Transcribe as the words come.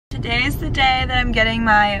Today's the day that I'm getting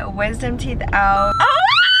my wisdom teeth out. Oh!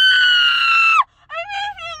 I'm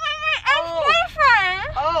missing my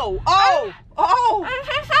ex-boyfriend! Oh! I'm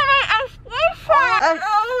missing my ex-boyfriend!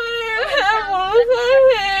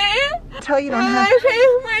 Tell you don't have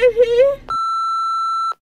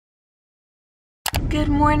Good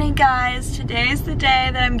morning, guys. Today's the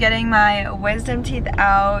day that I'm getting my wisdom teeth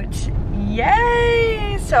out.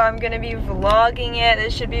 Yay! So I'm gonna be vlogging it.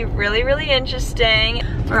 This should be really, really interesting.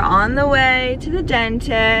 We're on the way to the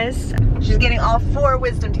dentist. She's getting all 4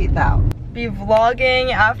 wisdom teeth out. Be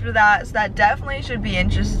vlogging after that, so that definitely should be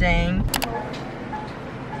interesting.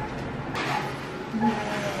 You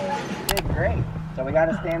did great. So we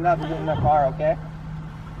gotta stand up and get in the car, okay?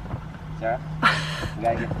 Sarah? We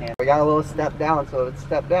gotta get stand. We got a little step down, so let's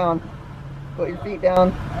step down. Put your feet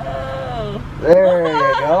down. There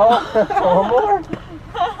you go. One more.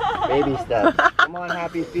 Baby steps. Come on,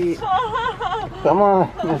 happy feet. Come on,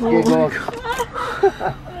 Miss Giggles.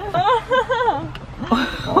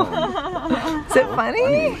 Is it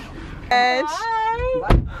funny?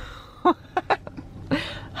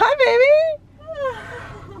 Hi, baby.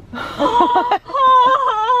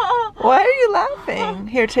 Why are you laughing?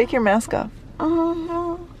 Here, take your mask off.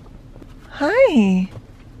 Hi.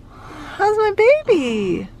 How's my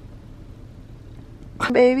baby?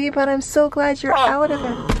 Baby, but I'm so glad you're out of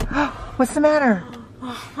it. What's the matter?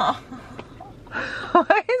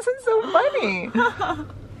 Why is it so funny?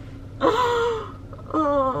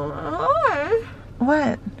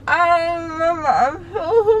 What? I remember I'm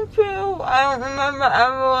so confused. I don't remember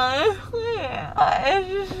everyone. It's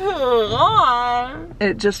just so long.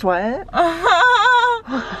 It just what?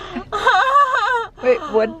 Wait,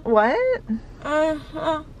 what?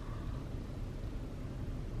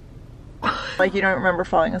 Like you don't remember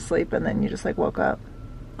falling asleep and then you just like woke up?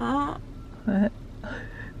 What?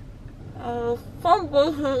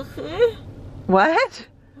 Crumble cookie. What?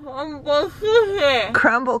 Crumble cookie.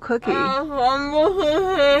 Crumble cookie. Crumble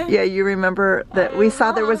cookie. Yeah, you remember that we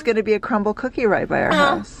saw there was going to be a crumble cookie right by our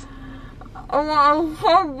house. I want a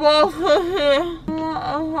crumble cookie.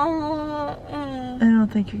 I don't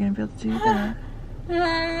think you're going to be able to do that.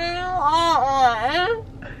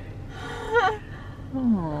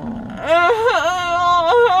 Oh.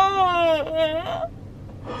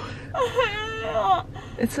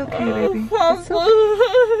 It's okay, baby. It's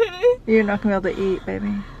okay. You're not going to be able to eat,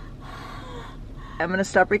 baby. I'm going to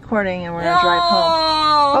stop recording and we're going to drive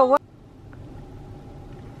home. Oh, what?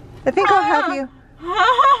 I think I'll have you.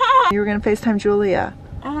 You were going to FaceTime Julia.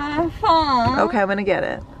 Okay, I'm going to get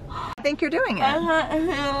it. I think you're doing it.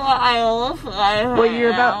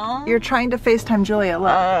 Well, you're trying to FaceTime Julia.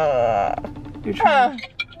 Look. You're trying.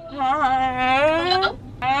 Hello?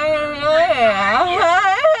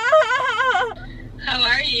 How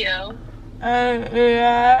are you?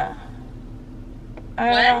 Yeah.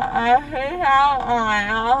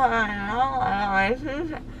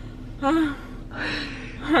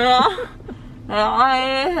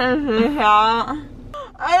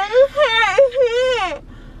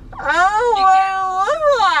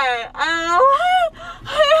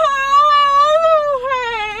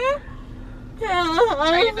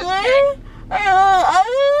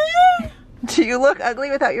 Do you look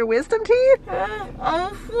ugly without your wisdom teeth?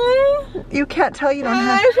 You can't tell you don't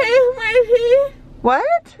have. My teeth.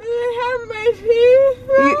 What? I have my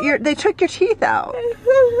teeth. They took your teeth out.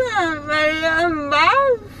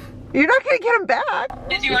 You're not gonna get them back.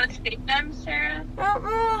 Did you want to take them, Sarah? I'm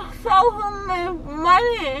gonna sell them my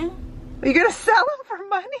money. You're gonna sell them for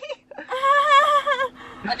money?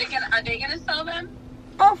 Are they gonna sell them?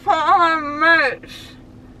 I'll put on merch.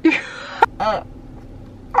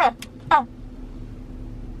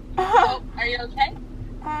 Oh, are you okay?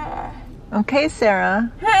 Okay,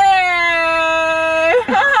 Sarah. Hey!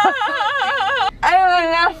 I'm my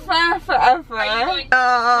best friend forever. Are you going?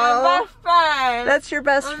 Oh, My best friend. that's your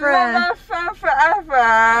best My friend. best friend forever.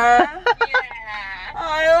 Yeah.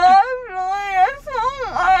 I love Julia so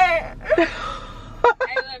much.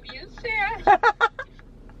 I love you, Sarah.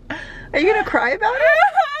 Are you gonna cry about it?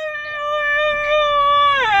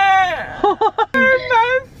 My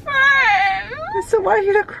best friend. So why are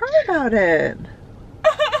you gonna cry about it?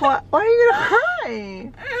 Why are you gonna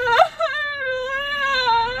cry?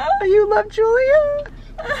 You love Julia?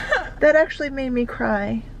 That actually made me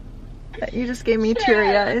cry. You just gave me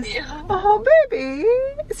teary eyes. Oh, baby,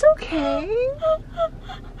 it's okay.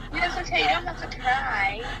 It's okay, you don't have to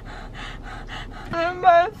cry. I'm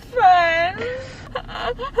my friend.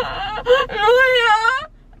 Julia,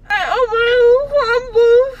 I opened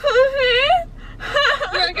crumble cookie.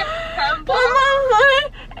 You're gonna get crumble?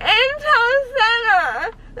 In town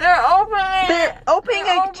center. They're opening. hoping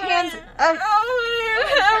a chance.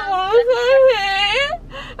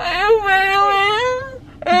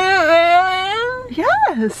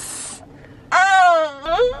 Yes.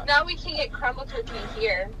 Now we can get crumble cookie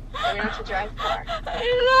here. We don't have to drive far. I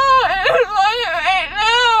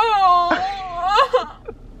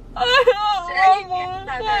Sarah,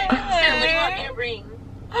 what do you want me to bring?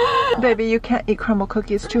 Baby, you can't eat crumble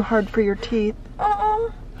cookies. It's too hard for your teeth.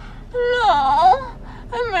 No.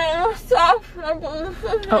 I made a soft crumble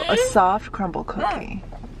cookie. Oh, a soft crumble cookie.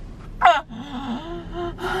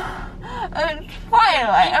 It's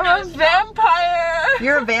Twilight. I'm a vampire.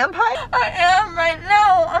 You're a vampire? I am right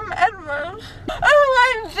now. I'm Edward.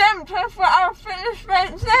 I'm like gym 24-hour fitness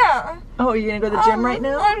right there. Oh, you're gonna go to the gym right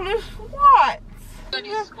now? I do squats.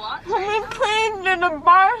 Do squats? Can we please do the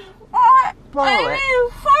bar squat? Swallow it. I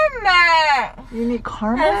need Carmex. You need My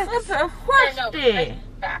Carmex? lips are crusty.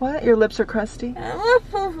 What? Your lips are crusty? My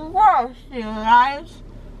lips are gross, you guys.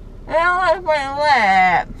 I don't like my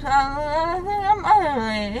lips. I think I'm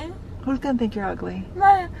ugly. Who's gonna think you're ugly?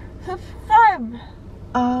 My subscribe.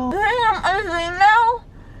 Oh. Do you think I'm ugly now?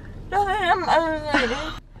 Do you think I'm ugly?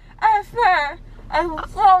 I swear, I will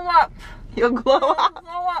glow up. You'll glow I'll up.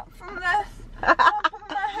 glow up from this. I'll put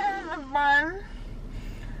my hair in a bun.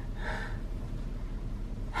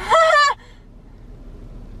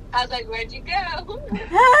 I was like, where'd you go?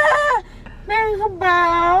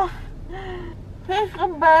 Peekaboo.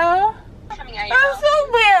 Peekaboo. Coming out your That's mouth. so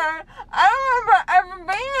weird. I don't remember ever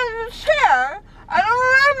being in the chair. I don't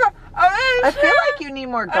remember. I feel like you need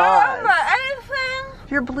more I don't remember gauze. anything.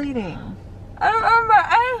 You're bleeding. I don't remember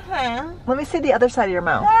anything. Let me see the other side of your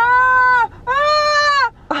mouth.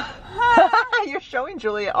 You're showing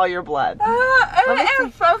Julia all your blood. Let me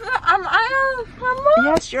see.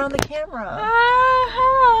 Yes, you're on the camera.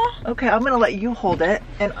 Okay, I'm gonna let you hold it,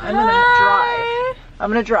 and I'm gonna drive. I'm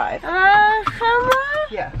gonna drive.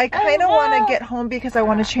 Yeah. I kind of want to get home because I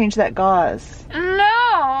want to change that gauze.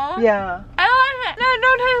 No. Yeah. I like it. No,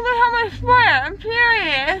 don't tell me how much fire. I'm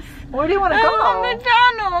curious. Where do you want to I go? want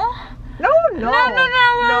McDonald's. No. No,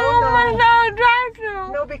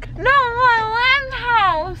 drive-thru. No, because No, my land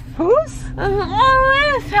house. who's? This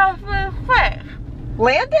land house was quick.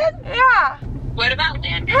 Landon? Yeah. What about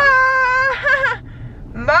Landon?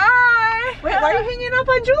 Bye. Wait, why are you hanging up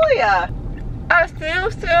on Julia? I'll see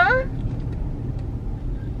you soon.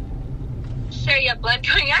 Sure, you have blood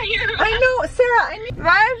going out of your mouth. I know, Sarah. I need.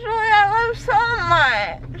 Bye, Julia. I love you so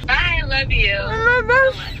much. Bye, I love you. You're my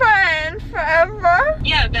best friend forever.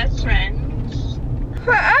 Yeah, best friends.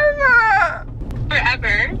 Forever.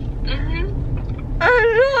 Forever. Mm-hmm.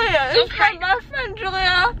 Julia So is my kind. best friend.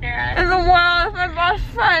 Julia Sarah. in the world is my best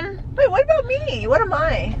friend. Wait, what about me? What am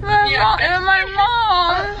I? My Yeah, mom best and my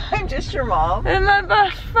mom I'm just your mom. is my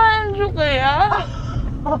best friend, Julia.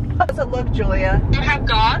 How does it look, Julia? You have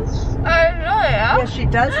gauze? Julia. Yes, she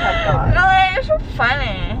does have gauze. Julia, you're so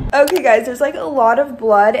funny. Okay guys, there's like a lot of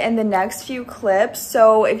blood in the next few clips,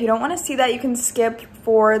 so if you don't want to see that, you can skip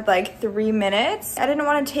for like 3 minutes. I didn't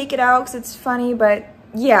want to take it out because it's funny, but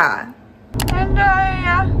yeah. And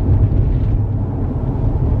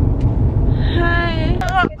hey,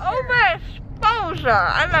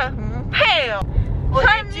 overexposure. I'm a pale. Well,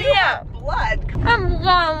 Sign you me do up. have blood. I'm going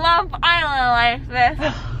Love Island like this.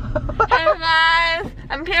 Hey guys,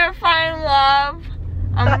 I'm purifying love.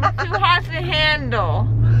 I'm too hot to handle.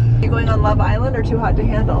 You going on Love Island or Too Hot to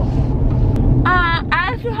Handle?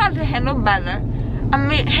 I'm too hot to handle better. I'm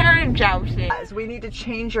Harry Jousey. Guys, we need to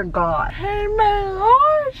change your gauze. Hey my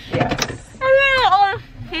lord. Yes. I think all the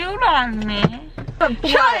food on me.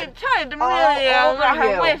 Charlie D'Amelio all got over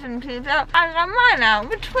her you. wisdom teeth out. I got mine now.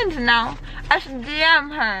 We're twins now. I should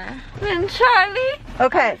DM her. Me and Charlie,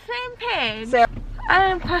 Okay. same page. Sarah. I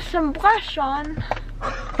didn't put some blush on. You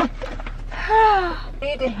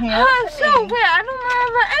need to hand Oh, it it's to so me. weird. I don't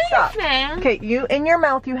remember Stop. anything. Okay, you in your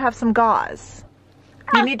mouth you have some gauze.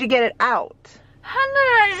 You need to get it out. How did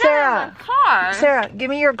I get Sarah. in the car? Sarah, give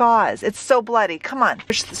me your gauze. It's so bloody. Come on.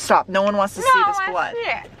 Stop. No one wants to see this blood.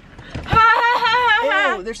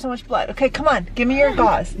 Ew, there's so much blood. Okay, come on. Give me your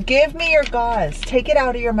gauze. Give me your gauze. Take it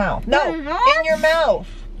out of your mouth. No, My gauze? in your mouth.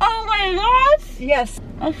 Oh my gosh. Yes.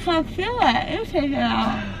 I can't feel it. You take it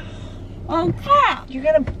out. Oh crap. You're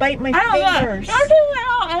gonna bite my I don't know. fingers. Don't take it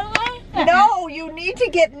out. I like it. No, you need to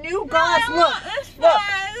get new gauze. No, Look. this Look.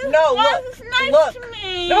 gauze. This No, gauze look. is nice Look. to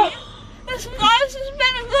me. No. This gauze has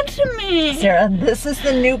been good to me. Sarah, this is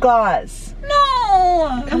the new gauze.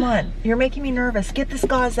 No. Come on. You're making me nervous. Get this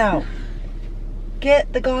gauze out.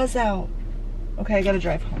 Get the gauze out. Okay, I gotta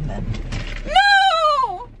drive home then.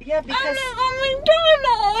 No. Yeah, because I'm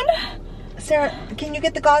on McDonald's. Sarah, can you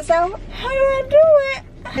get the gauze out? How do I do it?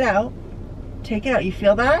 Get out. Take it out. You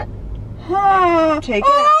feel that? Take it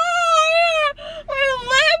out. My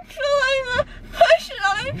lips are like pushing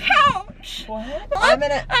on the couch. What? I'm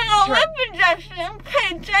gonna. lip injection.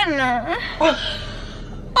 Okay, dinner.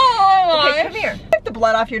 Okay, come here. Wipe the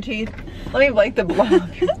blood off your teeth. Let me wipe the blood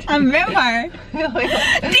off your teeth. I'm vampire. Demon!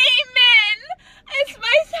 It's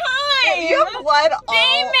my time! You have blood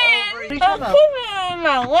all over your mouth.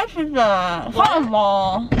 My lip is a cotton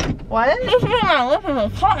ball. What? This is my lip is a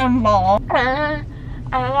cotton ball. I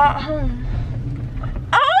got home.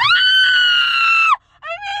 Oh!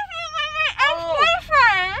 I'm missing my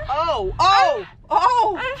ex-boyfriend! Oh!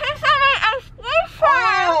 I'm missing my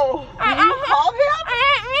ex-boyfriend! Oh! You called him? I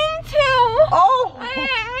didn't mean to! Oh! I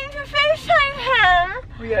didn't mean to FaceTime him!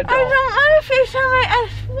 Yeah, I don't want to FaceTime my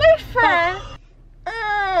ex-boyfriend!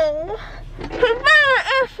 Oh! Goodbye,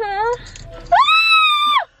 Ethel!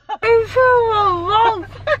 It's so long!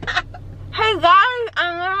 Hey guys,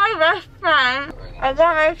 I'm with my best friend. I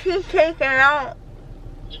got my teeth taken out.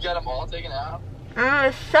 You got them all taken out? I'm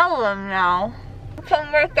gonna sell them now.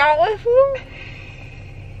 Come work out with you?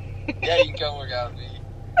 Yeah, you can come work out with me.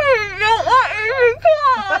 I don't want you to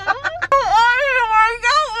come. I don't want you to work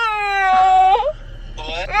out with you.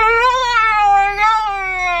 What? I don't want you to work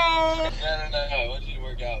out with you. No. I want you to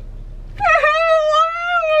work out. I don't want you to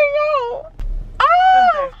work out.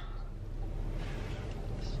 Oh!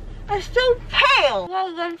 I'm so pale.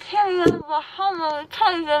 I'm gonna take you to the Bahamas with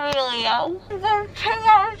Charlie D'Amelio. I'm gonna take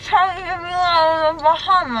out Charlie D'Amelio to the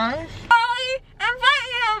Bahamas. Charlie, invite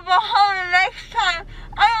me to the Bahamas next time.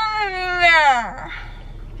 I wanna be there.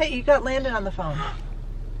 Hey, you got Landon on the phone.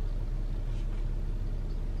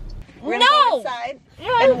 We're gonna go inside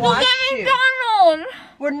and watch you. McDonald's.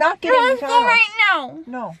 We're not getting McDonald's. Let's go right now.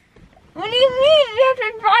 No. What do you mean? You have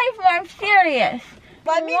to drive more. I'm serious.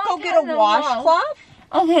 Let me go get a washcloth.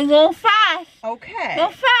 Okay, go fast. Okay. Go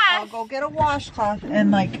fast. I'll go get a washcloth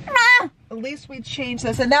and at least we change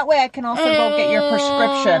this. And that way I can also go get your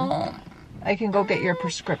prescription. I can go get your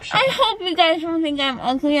prescription. I hope you guys don't think I'm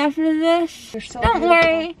ugly after this. You're so don't beautiful.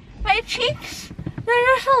 worry. My cheeks, they're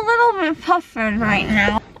just a little bit puffered right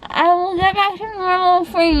now. I will get back to normal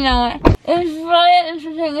before you know it. It was really an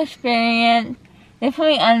interesting experience. They put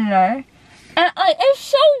me under. And it's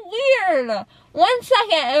so weird. 1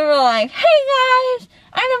 second, they were like, hey guys,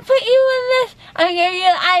 I'm gonna put you in this. I'm gonna give you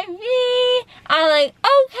an IV. I'm like,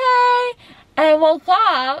 okay. And I woke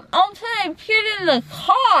up. All of a sudden, I appeared in the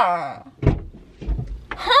car.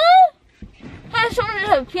 Huh? How did someone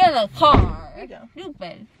just appear in the car? There you go.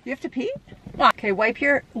 Stupid. You have to pee? No. Okay, wipe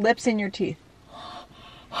your lips and your teeth.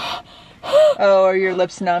 Oh, are your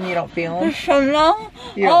lips numb? You don't feel them? They're so numb?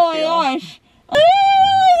 You don't Oh my feel gosh. I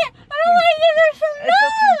don't like it. They're so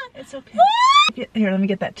numb. It's okay. Here, let me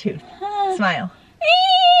get that tooth. Smile.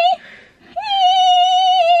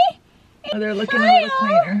 Oh, they're looking a little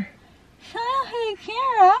cleaner.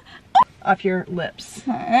 Off your lips.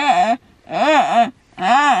 Let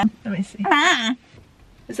me see.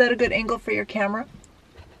 Is that a good angle for your camera?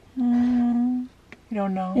 You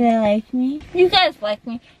don't know. Do they like me? You guys like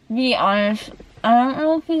me. Be honest. I don't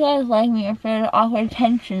know if you guys like me or if there's awkward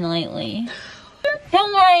tension lately.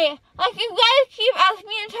 Don't worry. Like, you guys keep asking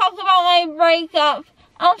me to talk about my breakup.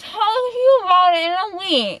 I'll talk to you about it in a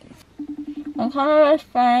week. I'm kind of my best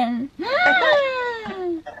friend.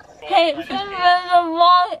 Hey, this is the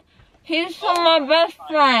vlog. He's my best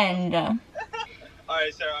friend.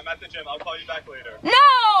 Alright, Sarah, I'm at the gym. I'll call you back later. No!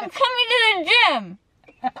 I'm coming to the gym.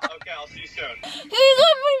 Okay, I'll see you soon. Can you go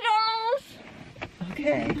to McDonald's?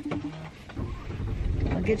 Okay.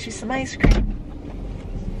 I'll get you some ice cream.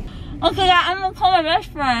 Okay, I'm gonna call my best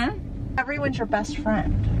friend. Everyone's your best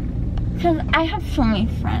friend. Because I have so many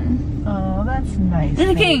friends. Oh, that's nice.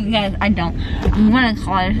 Just kidding, guys. I don't. I'm gonna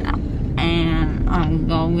call this out. And I'm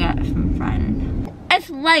gonna get some friends. It's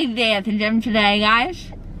leg day at the gym today,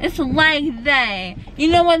 guys. It's leg day. You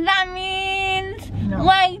know what that means? No.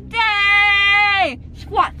 Leg day!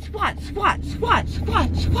 Squat, squat, squat, squat,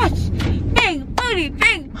 squat, squats. Big booty,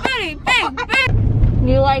 big booty, big booty.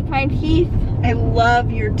 You like my teeth? I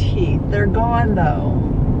love your teeth. They're gone though.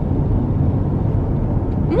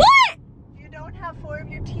 What? You don't have 4 of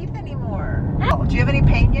your teeth anymore. Oh, do you have any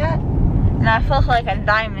pain yet? And I feel like a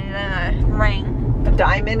diamond in a ring. A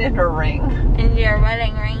diamond in her ring. In your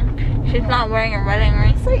wedding ring. She's not wearing a wedding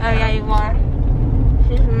ring. Oh yeah, you are.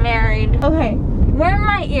 She's married. Okay, where are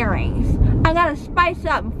my earrings? I gotta spice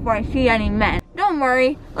up before I see any men. Don't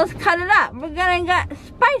worry, let's cut it up. We're gonna get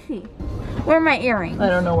spicy. Where are my earrings? I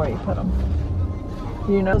don't know where you put them.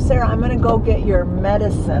 You know, Sarah, I'm gonna go get your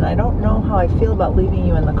medicine. I don't know how I feel about leaving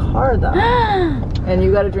you in the car though. And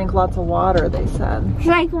you gotta drink lots of water, they said.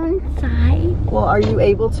 Should I go inside? Well, are you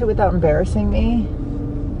able to without embarrassing me?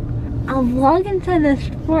 I'll vlog inside this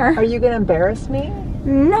store. Are you gonna embarrass me?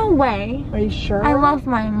 No way. Are you sure? I love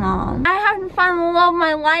my mom. I haven't found the love of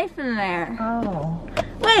my life in there. Oh.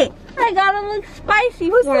 Wait, I gotta look spicy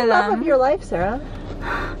Who's for the them. love of your life, Sarah?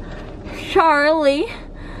 Charlie.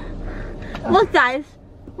 Look, guys.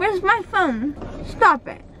 Where's my phone? Stop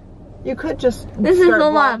it. You could just This is start the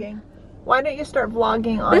love. vlogging. Why don't you start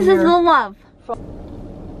vlogging on This is the love.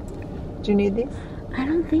 Do you need these? I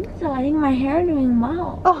don't think so. I think my hair doing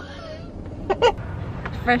well. Oh.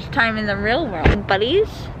 First time in the real world, buddies.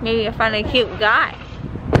 Maybe you'll find a cute guy.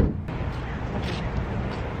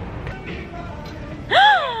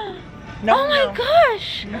 No, oh my no.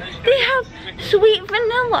 gosh! They have sweet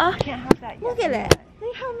vanilla. Can't have that yet. Look at it.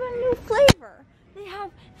 They have a new flavor. They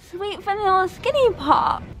have sweet vanilla skinny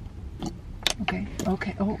pop. Okay,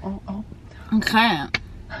 okay. Oh. I can't.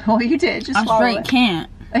 Well, you did. Just I swallow straight it. can't.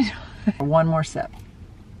 One more sip.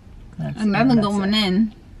 I'm never going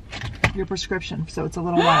in. Your prescription, so it's a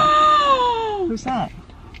little while. Who's that?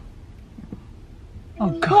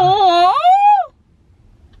 Oh, God.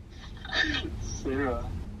 Sarah.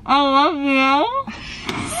 I love you.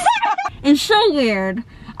 It's so weird.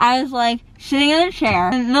 I was like sitting in a chair,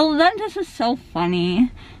 and the dentist was so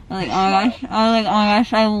funny. Like, oh my gosh, I was like, oh my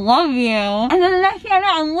gosh, I love you. And then the next thing I know,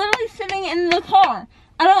 I'm literally sitting in the car.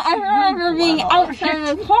 I don't ever remember being outside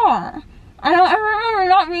of the car. I don't ever remember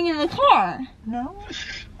not being in the car. No?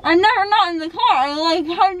 I'm never not in the car. I'm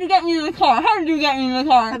like, how did you get me in the car? How did you get me in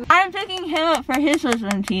the car? I'm picking him up for his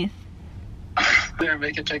wisdom teeth. There,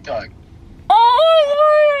 make a TikTok. Oh my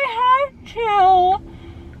god, I have to.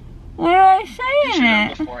 What do I say in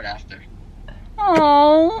it? Before and after.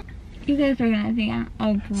 Oh. You guys are gonna think I'm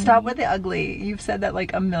ugly. Stop with the ugly. You've said that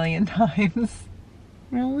like a million times.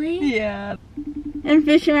 Really? Yeah. And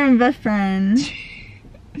Fish are my best friend.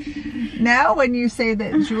 Now when you say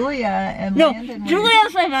that Julia and No, Landon...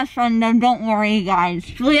 Julia's my best friend, though. Don't worry, guys.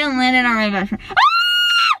 Julia and Landon are my best friend.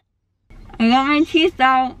 Ah! I got my teeth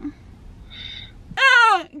out.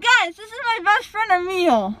 Oh, guys, this is my best friend,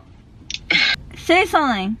 Emil. Say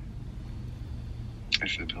something. I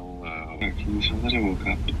said hello. Can you tell that I woke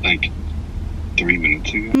up like 3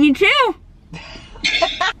 minutes ago? Me too.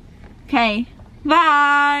 Okay,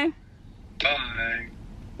 bye. Bye.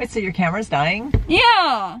 Wait, so your camera's dying?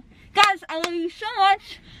 Yeah. Guys, I love you so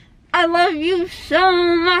much. I love you so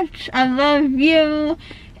much. I love you.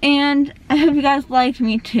 And I hope you guys liked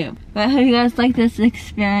me too. But I hope you guys like this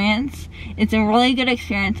experience. It's a really good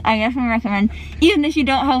experience. I definitely recommend. Even if you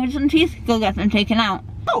don't have wisdom teeth, go get them taken out.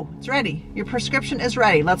 Oh, it's ready. Your prescription is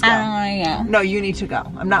ready. Let's go. I don't want to go. No, you need to go.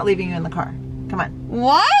 I'm not leaving you in the car. Come on.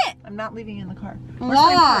 What? I'm not leaving you in the car. Where's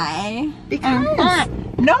my Why? purse? Because.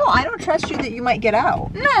 No, I don't trust you that you might get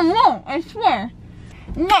out. No, I won't. I swear.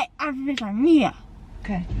 Wait, I miss Mia.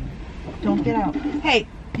 Okay. Don't get out. Hey,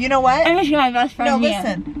 you know what? I miss my best friend No, Mia.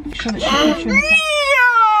 listen.